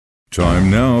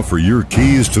Time now for your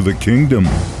keys to the kingdom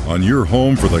on your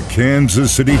home for the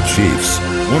Kansas City Chiefs.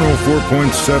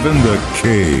 104.7 The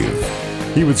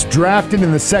Cave. He was drafted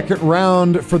in the second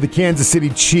round for the Kansas City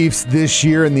Chiefs this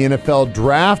year in the NFL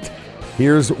Draft.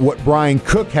 Here's what Bryan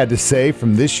Cook had to say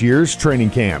from this year's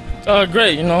training camp.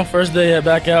 Great, first day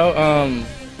back out,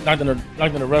 knocking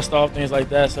the rust off, things like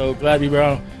that. So glad to be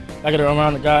around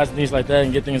the guys and things like that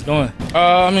and get things going.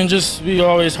 We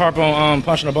always harp on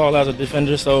punching the ball as a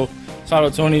defender. So shout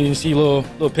out Tony, you see little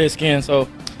pit skin. So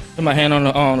put my hand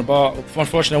on the ball.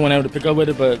 Unfortunately, I wasn't able to pick up with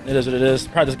it, but it is what it is.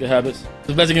 Practice good habits.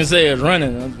 The best you can say is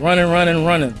running.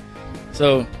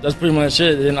 So that's pretty much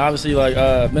it. And obviously,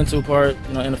 mental part,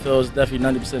 in the field is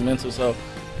definitely 90% mental. So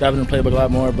diving in the playbook a lot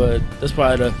more, but that's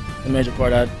probably the major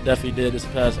part I definitely did this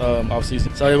past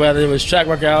offseason. So whether it was track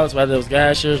workouts, whether it was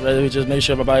gashers, whether it was just make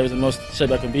sure my body was in the most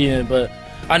shape I could be in. But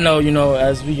I know,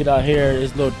 as we get out here,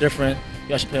 it's a little different.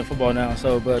 You actually playing football now.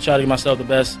 So, but try to give myself the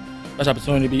best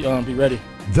opportunity to be ready.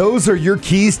 Those are your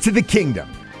keys to the kingdom.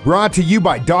 Brought to you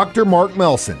by Dr. Mark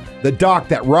Melson, the doc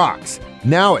that rocks.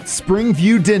 Now at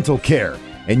Springview Dental Care.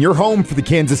 And your home for the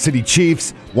Kansas City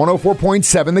Chiefs,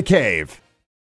 104.7 The Cave.